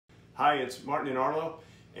Hi, it's Martin and Arlo,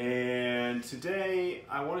 and today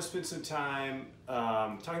I want to spend some time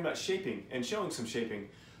talking about shaping and showing some shaping.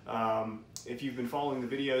 If you've been following the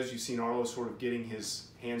videos, you've seen Arlo sort of getting his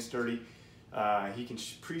hands dirty. He can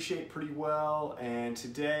pre-shape pretty well, and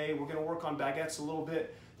today we're going to work on baguettes a little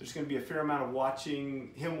bit. There's going to be a fair amount of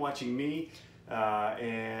him watching me,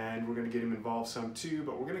 and we're going to get him involved some too,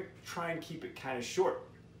 but we're going to try and keep it kind of short.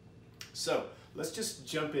 So let's just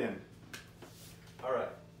jump in. All right.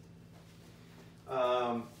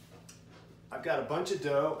 I've got a bunch of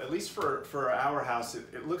dough, at least for our house,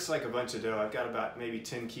 it looks like a bunch of dough. I've got about maybe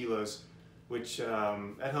 10 kilos, which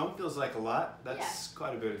at home feels like a lot. That's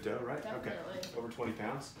quite a bit of dough, right? Definitely. Okay, over 20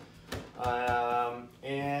 pounds.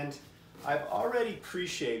 And I've already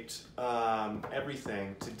pre-shaped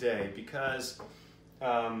everything today because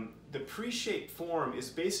the pre-shaped form is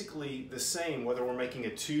basically the same whether we're making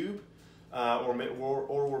a tube or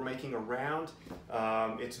we're making a round.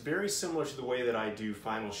 It's very similar to the way that I do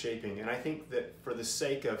final shaping, and I think that for the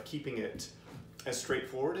sake of keeping it as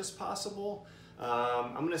straightforward as possible,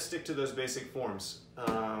 I'm going to stick to those basic forms.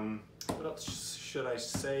 What else should I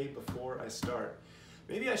say before I start?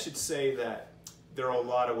 Maybe I should say that there are a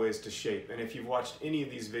lot of ways to shape, and if you've watched any of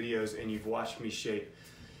these videos and you've watched me shape,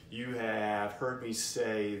 you have heard me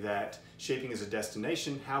say that shaping is a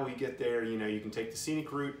destination. How we get there, you know, you can take the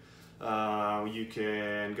scenic route. You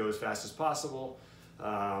can go as fast as possible.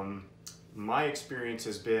 My experience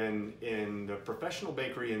has been in the professional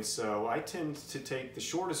bakery, and so I tend to take the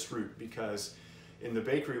shortest route because in the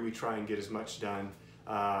bakery we try and get as much done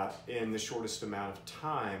in the shortest amount of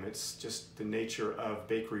time. It's just the nature of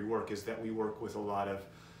bakery work is that we work with a lot of,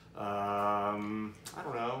 I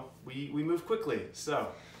don't know, we move quickly. So,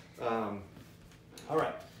 all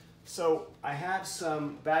right. So I have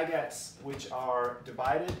some baguettes which are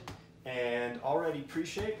divided and already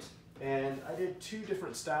pre-shaped, and I did two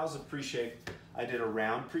different styles of pre-shape. I did a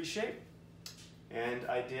round pre-shape and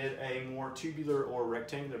I did a more tubular or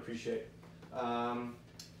rectangular pre-shape.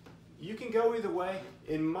 You can go either way.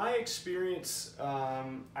 In my experience,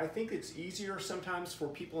 I think it's easier sometimes for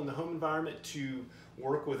people in the home environment to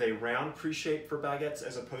work with a round pre-shape for baguettes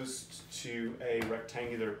as opposed to a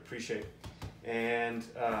rectangular pre-shape. And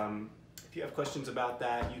if you have questions about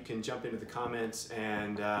that, you can jump into the comments,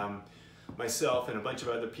 and myself and a bunch of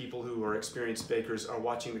other people who are experienced bakers are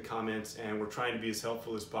watching the comments, and we're trying to be as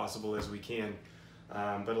helpful as possible as we can.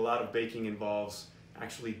 But a lot of baking involves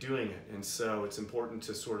actually doing it, and so it's important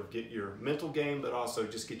to sort of get your mental game, but also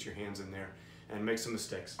just get your hands in there and make some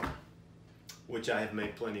mistakes, which I have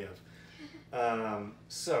made plenty of.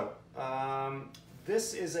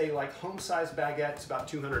 This is a like home-sized baguette. It's about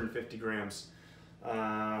 250 grams.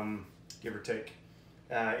 Give or take.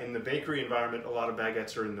 In the bakery environment, a lot of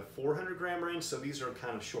baguettes are in the 400 gram range, so these are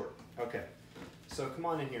kind of short. Okay, so come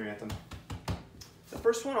on in here, Anthem. The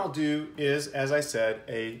first one I'll do is, as I said,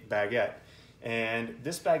 a baguette. And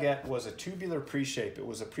this baguette was a tubular pre-shape. It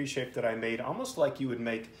was a pre-shape that I made almost like you would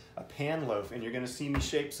make a pan loaf, and you're gonna see me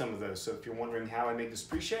shape some of those. So if you're wondering how I made this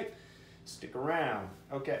pre-shape, stick around.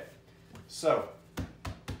 Okay, so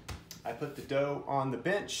I put the dough on the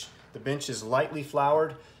bench. The bench is lightly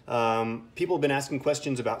floured. People have been asking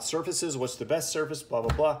questions about surfaces. What's the best surface? Blah,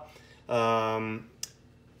 blah, blah.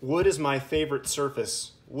 Wood is my favorite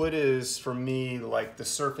surface. Wood is, for me, like the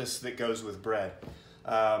surface that goes with bread.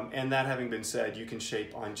 And that having been said, you can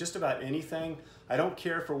shape on just about anything. I don't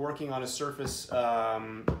care for working on a surface.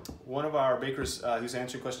 One of our bakers who's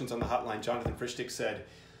answering questions on the hotline, Jonathan Frischtick, said,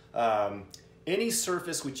 any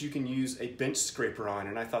surface which you can use a bench scraper on,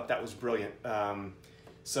 and I thought that was brilliant.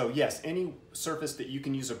 So yes, any surface that you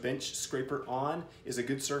can use a bench scraper on is a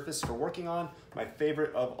good surface for working on. My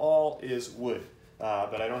favorite of all is wood,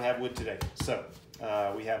 but I don't have wood today. So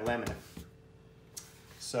we have laminate.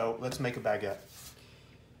 So let's make a baguette.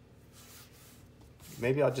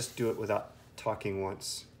 Maybe I'll just do it without talking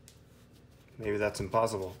once. Maybe that's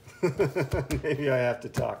impossible. Maybe I have to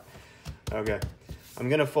talk. Okay, I'm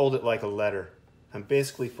gonna fold it like a letter. I'm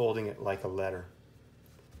basically folding it like a letter.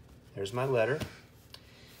 There's my letter.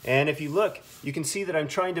 And if you look, you can see that I'm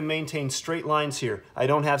trying to maintain straight lines here. I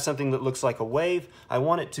don't have something that looks like a wave. I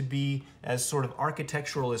want it to be as sort of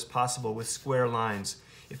architectural as possible with square lines.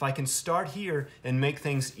 If I can start here and make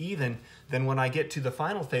things even, then when I get to the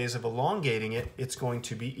final phase of elongating it, it's going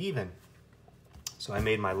to be even. So I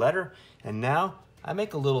made my letter, and now I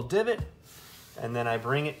make a little divot, and then I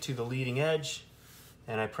bring it to the leading edge,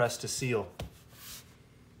 and I press to seal.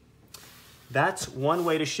 That's one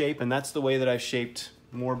way to shape, and that's the way that I've shaped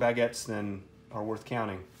more baguettes than are worth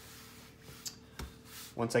counting.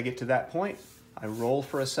 Once I get to that point, I roll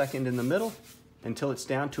for a second in the middle until it's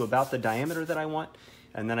down to about the diameter that I want.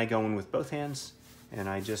 And then I go in with both hands and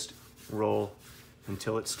I just roll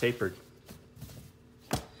until it's tapered.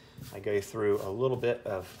 I go through a little bit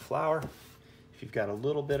of flour. If you've got a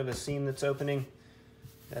little bit of a seam that's opening,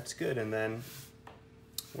 that's good, and then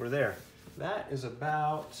we're there. That is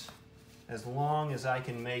about as long as I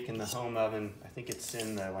can make in the home oven. I think it's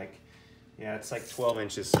in the it's like 12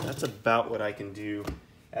 inches. That's about what I can do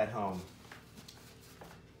at home.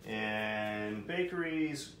 And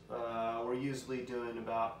bakeries, we're usually doing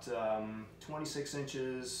about 26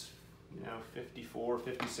 inches, 54,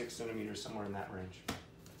 56 centimeters, somewhere in that range.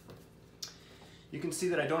 You can see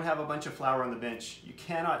that I don't have a bunch of flour on the bench. You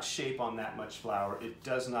cannot shape on that much flour. It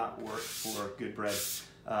does not work for good bread.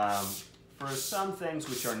 For some things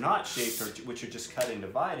which are not shaped or which are just cut and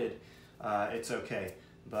divided, it's okay.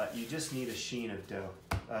 But you just need a sheen of dough,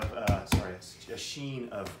 a sheen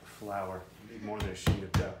of flour. You need more than a sheen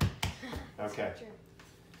of dough. Okay.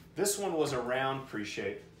 This one was a round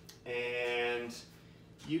pre-shape, and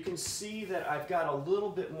you can see that I've got a little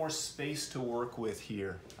bit more space to work with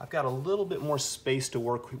here. I've got a little bit more space to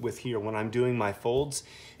work with here when I'm doing my folds,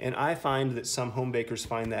 and I find that some home bakers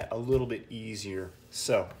find that a little bit easier.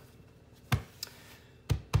 So, I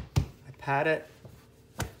pat it,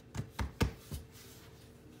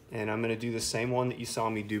 and I'm gonna do the same one that you saw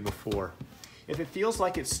me do before. If it feels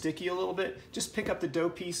like it's sticky a little bit, just pick up the dough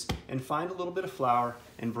piece and find a little bit of flour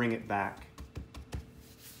and bring it back.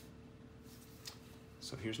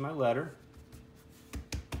 So here's my letter,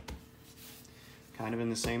 kind of in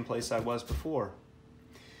the same place I was before.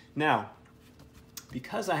 Now,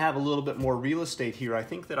 because I have a little bit more real estate here, I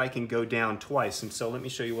think that I can go down twice, and so let me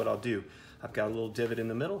show you what I'll do. I've got a little divot in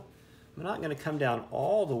the middle. I'm not going to come down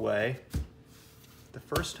all the way the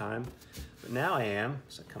first time, but now I am.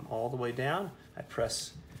 So I come all the way down, I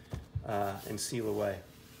press and seal away.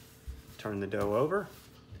 Turn the dough over,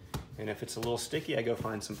 and if it's a little sticky, I go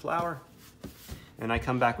find some flour. And I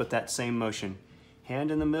come back with that same motion.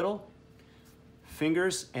 Hand in the middle,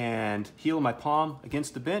 fingers and heel of my palm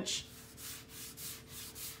against the bench.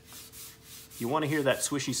 You want to hear that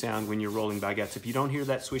swishy sound when you're rolling baguettes. If you don't hear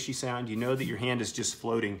that swishy sound, you know that your hand is just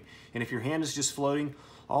floating. And if your hand is just floating,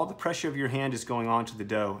 all the pressure of your hand is going onto the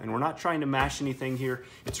dough. And we're not trying to mash anything here.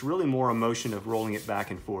 It's really more a motion of rolling it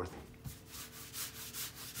back and forth.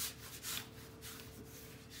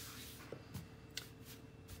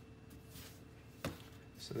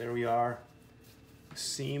 So there we are. The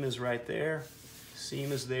seam is right there.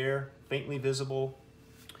 Seam is there, faintly visible.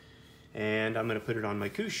 And I'm going to put it on my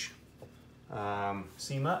couche.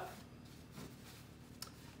 Seam up.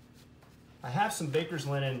 I have some baker's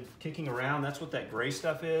linen kicking around. That's what that gray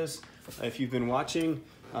stuff is. If you've been watching,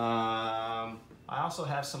 I also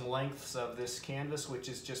have some lengths of this canvas, which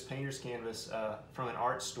is just painter's canvas from an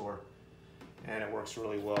art store. And it works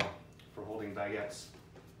really well for holding baguettes.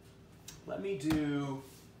 Let me do,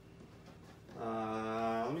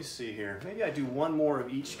 let me see here. Maybe I do one more of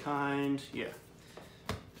each kind. Yeah,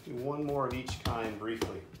 do one more of each kind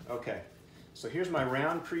briefly. Okay, so here's my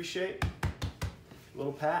round pre-shape,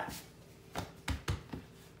 little pat.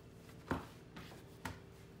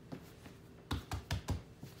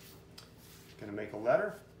 Gonna make a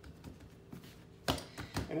letter.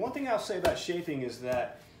 And one thing I'll say about shaping is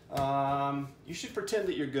that you should pretend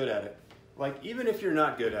that you're good at it. Like, even if you're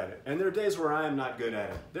not good at it, and there are days where I am not good at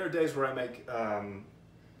it. There are days where I make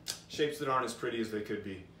shapes that aren't as pretty as they could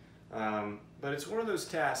be. But it's one of those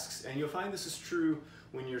tasks, and you'll find this is true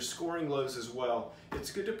when you're scoring loaves as well. It's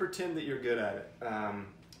good to pretend that you're good at it.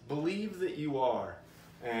 Believe that you are,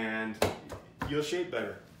 and you'll shape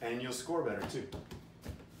better, and you'll score better too.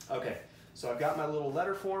 Okay, so I've got my little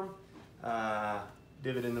letter form,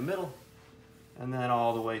 divot in the middle, and then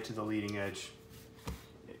all the way to the leading edge.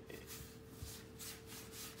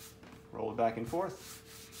 Roll it back and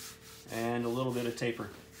forth, and a little bit of taper.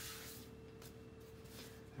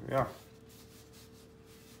 There we are.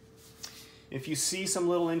 If you see some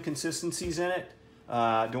little inconsistencies in it,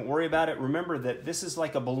 don't worry about it. Remember that this is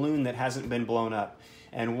like a balloon that hasn't been blown up.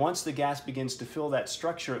 And once the gas begins to fill that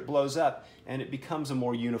structure, it blows up and it becomes a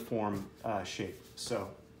more uniform shape. So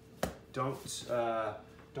don't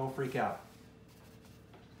freak out.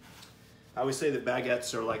 I always say that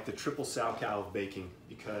baguettes are like the triple sow cow of baking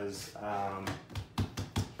because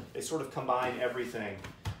they sort of combine everything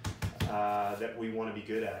that we want to be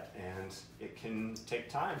good at, and it can take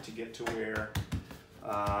time to get to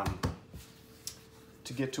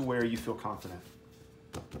where you feel confident.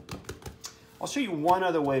 I'll show you one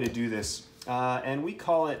other way to do this, and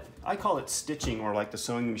I call it stitching, or like the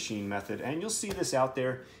sewing machine method. And you'll see this out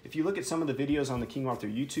there if you look at some of the videos on the King Arthur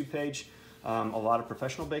YouTube page. A lot of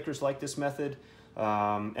professional bakers like this method,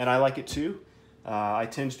 and I like it too. I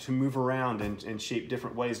tend to move around and shape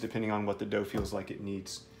different ways depending on what the dough feels like it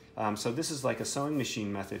needs. So this is like a sewing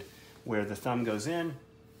machine method where the thumb goes in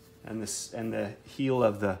and the heel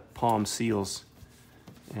of the palm seals,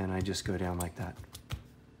 and I just go down like that.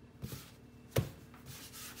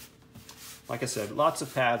 Like I said, lots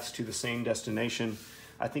of paths to the same destination.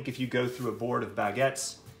 I think if you go through a board of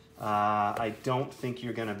baguettes, I don't think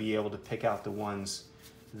you're gonna be able to pick out the ones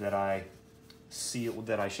that I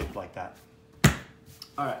shaped like that.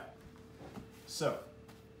 All right, so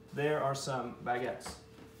there are some baguettes.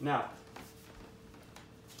 Now,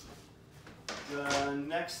 the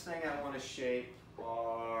next thing I want to shape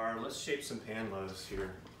let's shape some pan loaves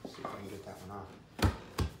here. See if I can get that one off.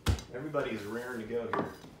 Everybody's raring to go here.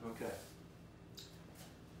 Okay.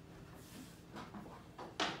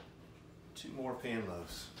 2 more pan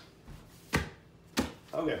loaves.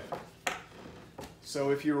 Okay.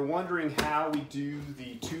 So if you were wondering how we do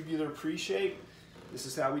the tubular pre-shape, this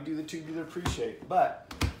is how we do the tubular pre-shape.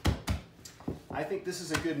 But I think this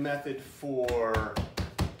is a good method for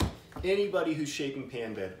anybody who's shaping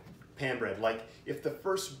pan bread. Like if the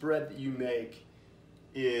first bread that you make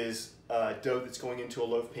is dough that's going into a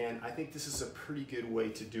loaf pan, I think this is a pretty good way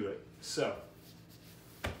to do it. So,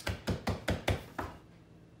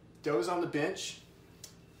 dough's on the bench,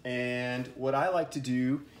 and what I like to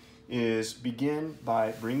do is begin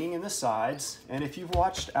by bringing in the sides. And if you've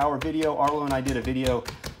watched our video, Arlo and I did a video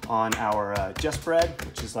on our just bread,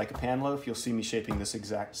 which is like a pan loaf, you'll see me shaping this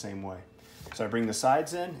exact same way. So I bring the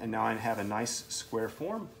sides in, and now I have a nice square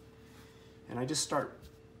form. And I just start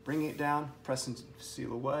bringing it down, press and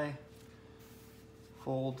seal away,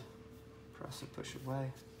 fold, press and push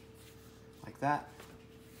away, like that.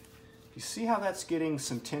 You see how that's getting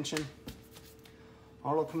some tension?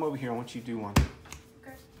 Arlo, come over here, I want you to do one.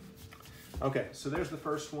 Okay. Okay, so there's the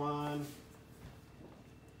first one.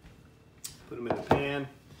 Put them in the pan.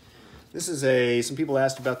 This is some people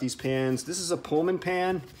asked about these pans. This is a Pullman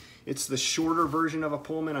pan. It's the shorter version of a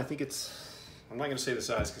Pullman. I think I'm not gonna say the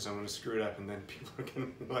size because I'm gonna screw it up and then people are gonna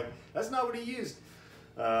be like, that's not what he used.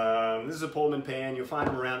 This is a Pullman pan. You'll find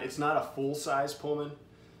them around. It's not a full-size Pullman.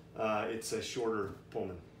 It's a shorter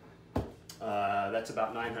Pullman. That's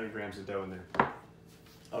about 900 grams of dough in there.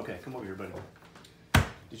 Okay, come over here, buddy.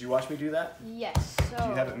 Did you watch me do that? Yes. So Do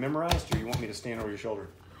you have it memorized, or you want me to stand over your shoulder?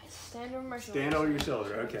 I stand over my shoulder. Stand over your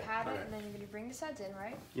shoulder, okay. Pat All it, right. and then you're gonna bring the sides in,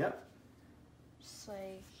 right? Yep. Just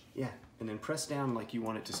like. Yeah, and then press down like you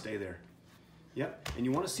want it to stay there. Yep, and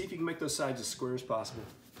you want to see if you can make those sides as square as possible.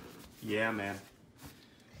 Yeah, man.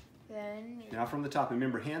 Then. Now from the top,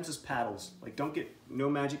 remember, hands as paddles. Like, don't get no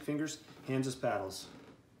magic fingers. Hands as paddles.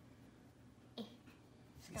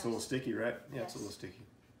 It's a little sticky, right? Yeah, It's a little sticky.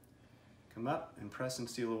 Come up and press and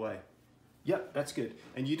seal away. Yep, that's good.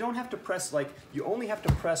 And you don't have to press, you only have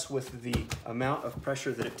to press with the amount of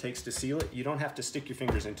pressure that it takes to seal it. You don't have to stick your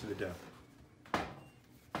fingers into the dough.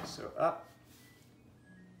 So up,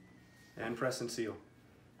 and press and seal.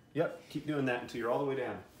 Yep, keep doing that until you're all the way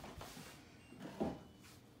down.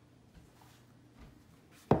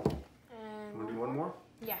 And Want to do one more?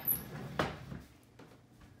 Yeah.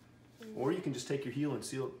 Or you can just take your heel and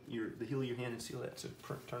seal the heel of your hand and seal that. So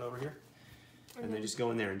turn over here, and then just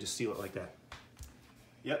go in there and just seal it like that.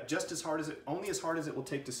 Yep, just as hard as only as hard as it will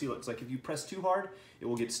take to seal it. It's like if you press too hard, it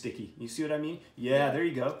will get sticky. You see what I mean? Yeah, there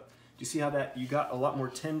you go. Do you see how you got a lot more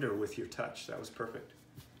tender with your touch? That was perfect.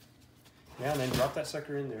 Yeah, and then drop that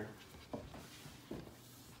sucker in there.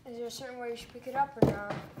 Is there a certain way you should pick it up or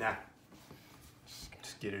not? Nah,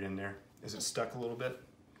 just get it in there. Is it stuck a little bit?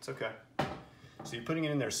 It's okay. So you're putting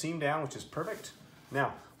it in there seam down, which is perfect.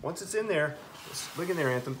 Now, once it's in there, look in there,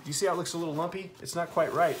 Anthem. Do you see how it looks a little lumpy? It's not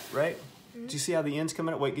quite right? Mm-hmm. Do you see how the end's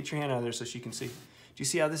coming up? Wait, get your hand out of there so she can see. Do you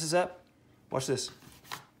see how this is up? Watch this.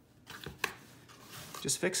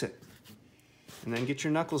 Just fix it. And then get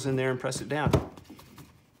your knuckles in there and press it down.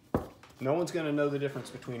 No one's gonna know the difference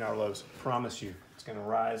between our loaves, promise you. It's gonna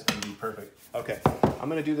rise and be perfect. Okay, I'm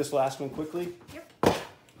gonna do this last one quickly. Yep.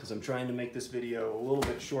 Because I'm trying to make this video a little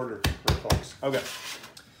bit shorter for folks. Okay,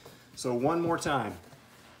 so one more time.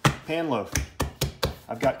 Pan loaf.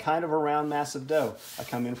 I've got kind of a round mass of dough. I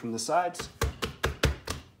come in from the sides,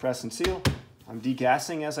 press and seal. I'm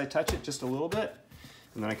degassing as I touch it just a little bit.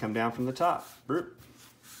 And then I come down from the top. Boop,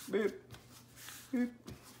 boop, boop.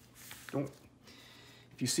 Don't.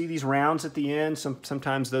 If you see these rounds at the end,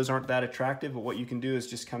 sometimes those aren't that attractive, but what you can do is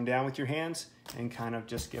just come down with your hands and kind of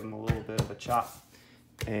just give them a little bit of a chop.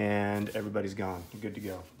 And everybody's gone. You're good to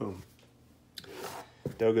go. Boom.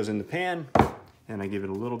 Dough goes in the pan, and I give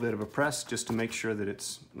it a little bit of a press just to make sure that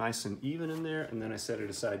it's nice and even in there, and then I set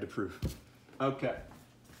it aside to proof. Okay.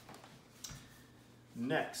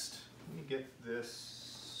 Next, Let me get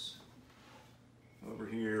this over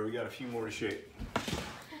here. We got a few more to shape.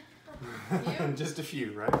 Just a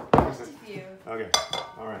few, right? Just a few. Okay.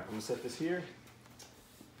 All right. I'm gonna set this here,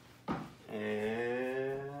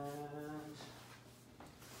 and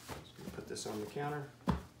just gonna put this on the counter.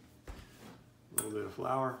 A little bit of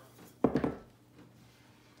flour. I'm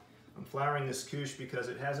flouring this couche because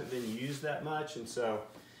it hasn't been used that much, and so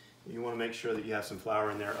you want to make sure that you have some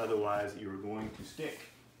flour in there. Otherwise, you are going to stick.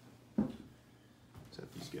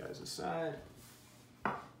 Set these guys aside.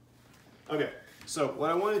 Okay. So what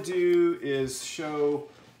I want to do is show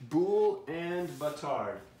Boules and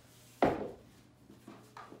Bâtards. Did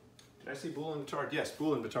I say Boules and Bâtards? Yes,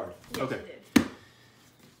 Boules and Bâtards. Yes, Okay. you did.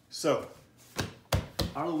 So,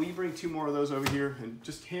 Arlo, will you bring 2 more of those over here and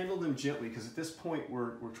just handle them gently, because at this point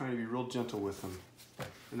we're trying to be real gentle with them.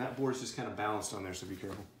 And that board's just kind of balanced on there, so be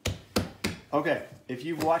careful. Okay, if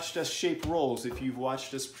you've watched us shape rolls, if you've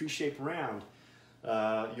watched us pre-shape round,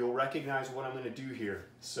 you'll recognize what I'm going to do here.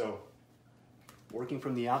 So, working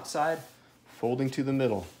from the outside, folding to the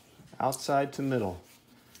middle, outside to middle,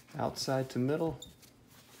 outside to middle.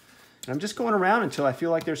 And I'm just going around until I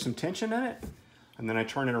feel like there's some tension in it, and then I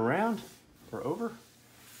turn it around or over,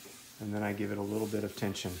 and then I give it a little bit of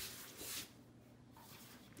tension.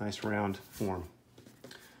 Nice round form.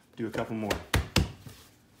 Do a couple more.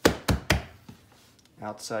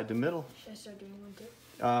 Outside to middle. Should I start doing one too?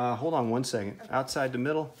 Hold on one second. Okay. Outside to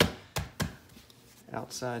middle.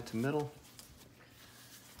 Outside to middle.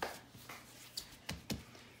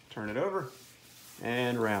 Turn it over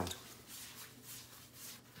and around.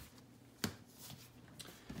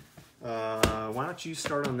 Why don't you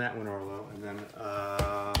start on that one, Arlo, and then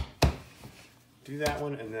do that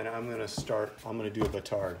one, and then I'm gonna do a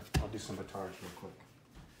Bâtard. I'll do some Bâtards real quick.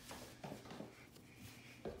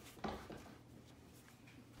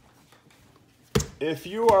 If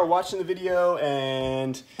you are watching the video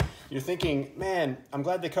and you're thinking, man, I'm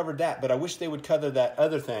glad they covered that, but I wish they would cover that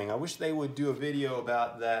other thing. I wish they would do a video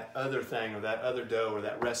about that other thing or that other dough or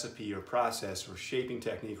that recipe or process or shaping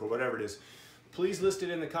technique or whatever it is. Please list it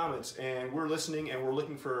in the comments, and we're listening and we're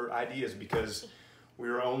looking for ideas because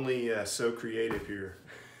we're only so creative here.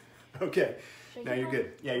 Okay, now you're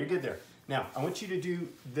good. Yeah, you're good there. Now, I want you to do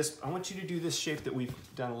this. I want you to do this shape that we've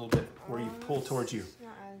done a little bit where you pull towards you.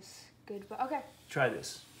 Not as good, but okay. Try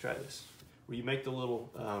this. Try this. Where you make the little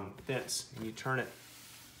fence and you turn it.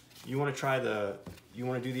 You want to try the. You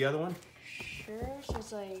want to do the other one? Sure. So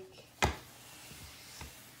it's like.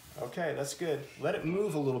 Okay, that's good. Let it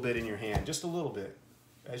move a little bit in your hand, just a little bit,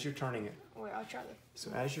 as you're turning it. Wait, I'll try this.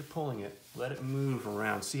 So as you're pulling it, let it move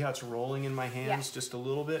around. See how it's rolling in my hands just a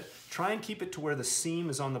little bit? Try and keep it to where the seam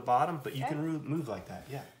is on the bottom, but you can move like that.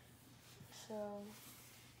 Yeah. So.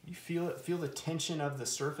 You feel it? Feel the tension of the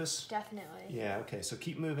surface? Definitely. Yeah. Okay. So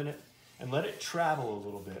keep moving it and let it travel a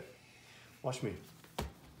little bit. Watch me.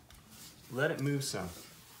 Let it move some.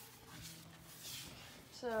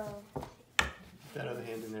 So. That other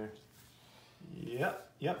hand in there. Yep,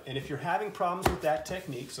 yep. And if you're having problems with that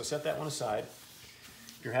technique, so set that one aside.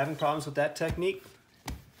 If you're having problems with that technique,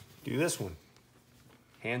 do this one.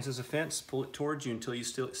 Hands as a fence, pull it towards you until you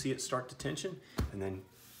still see it start to tension, and then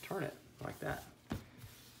turn it like that.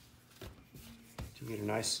 You get a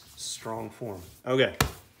nice, strong form. Okay.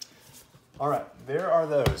 All right, there are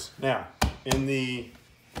those. Now, in the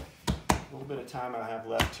little bit of time I have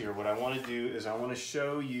left here, what I want to do is I want to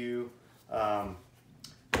show you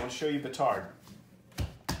Bâtard.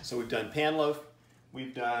 So we've done pan loaf,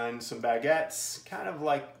 we've done some baguettes, kind of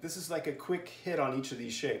like, this is like a quick hit on each of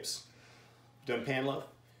these shapes. We've done pan loaf,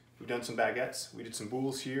 we've done some baguettes, we did some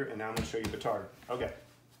boules here, and now I'm going to show you Bâtard. Okay.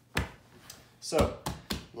 So,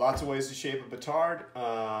 lots of ways to shape a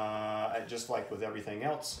Bâtard, just like with everything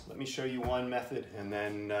else. Let me show you one method, and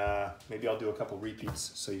then maybe I'll do a couple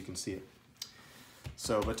repeats so you can see it.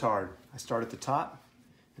 So Bâtard, I start at the top,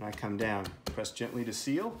 and I come down, press gently to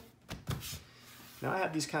seal. Now I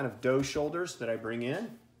have these kind of dough shoulders that I bring in,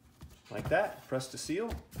 like that, press to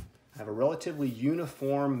seal. I have a relatively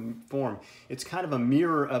uniform form. It's kind of a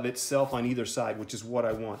mirror of itself on either side, which is what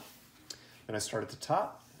I want. Then I start at the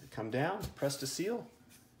top, I come down, press to seal,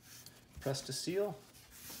 press to seal,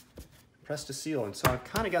 press to seal. And so I've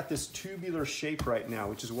kind of got this tubular shape right now,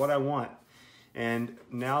 which is what I want. And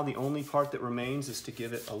now the only part that remains is to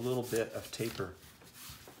give it a little bit of taper.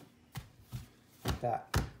 Like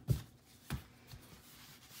that.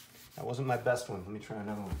 That wasn't my best one. Let me try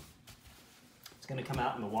another one. It's going to come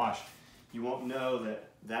out in the wash. You won't know that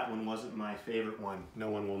that one wasn't my favorite one. No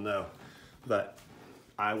one will know. But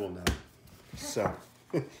I will know. So,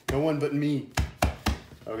 no one but me.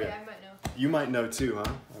 Okay. Yeah, I might know. You might know too,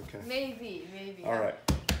 huh? Okay. Maybe. All right.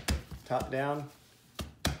 top down,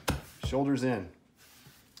 shoulders in.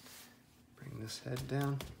 Bring this head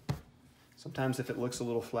down. Sometimes if it looks a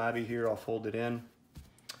little flabby here, I'll fold it in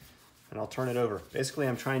and I'll turn it over. Basically,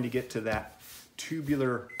 I'm trying to get to that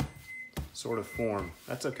tubular sort of form.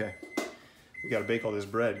 That's okay. We gotta bake all this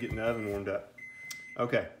bread, getting the oven warmed up.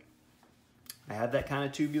 Okay, I have that kind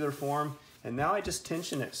of tubular form, and now I just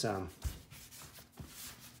tension it some.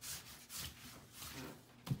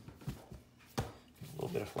 A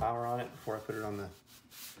little bit of flour on it before I put it on the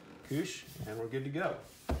couche, and we're good to go.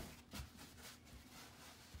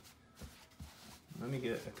 Let me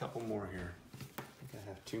get a couple more here. I think I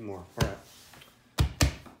have 2 more. All right.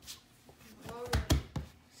 Oh,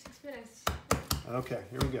 6 minutes. Okay,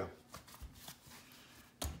 here we go.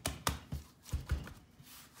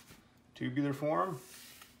 Tubular form,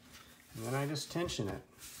 and then I just tension it.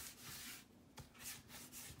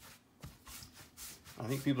 I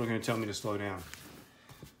think people are going to tell me to slow down.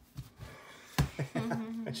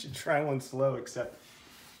 I should try one slow, except,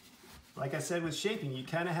 like I said with shaping, you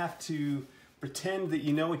kind of have to pretend that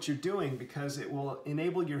you know what you're doing, because it will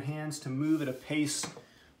enable your hands to move at a pace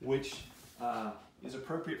which is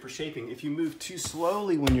appropriate for shaping. If you move too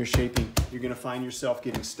slowly when you're shaping, you're going to find yourself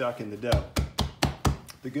getting stuck in the dough.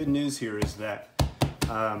 The good news here is that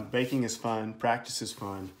baking is fun, practice is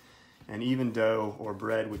fun, and even dough or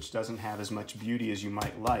bread which doesn't have as much beauty as you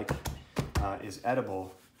might like is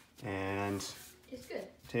edible and Tastes good.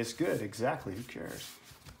 Tastes good, exactly, who cares?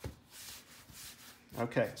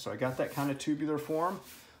 Okay, so I got that kind of tubular form.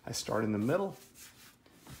 I start in the middle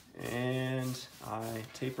and I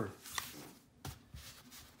taper.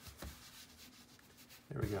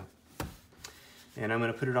 There we go. And I'm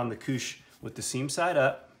going to put it on the couche with the seam side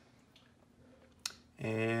up,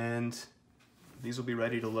 and these will be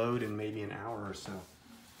ready to load in maybe an hour or so.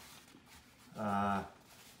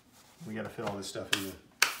 We got to fit all this stuff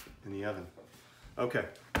in the oven. Okay,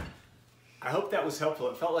 I hope that was helpful.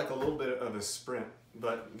 It felt like a little bit of a sprint,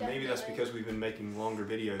 but maybe that's because we've been making longer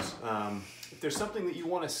videos. If there's something that you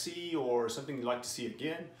want to see, or something you'd like to see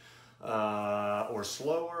again, or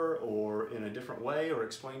slower, or in a different way, or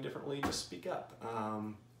explained differently, just speak up.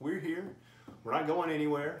 We're here. We're not going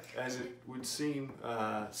anywhere, as it would seem.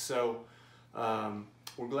 We're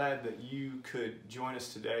glad that you could join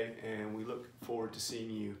us today, and we look forward to seeing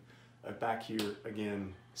you back here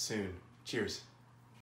again soon. Cheers.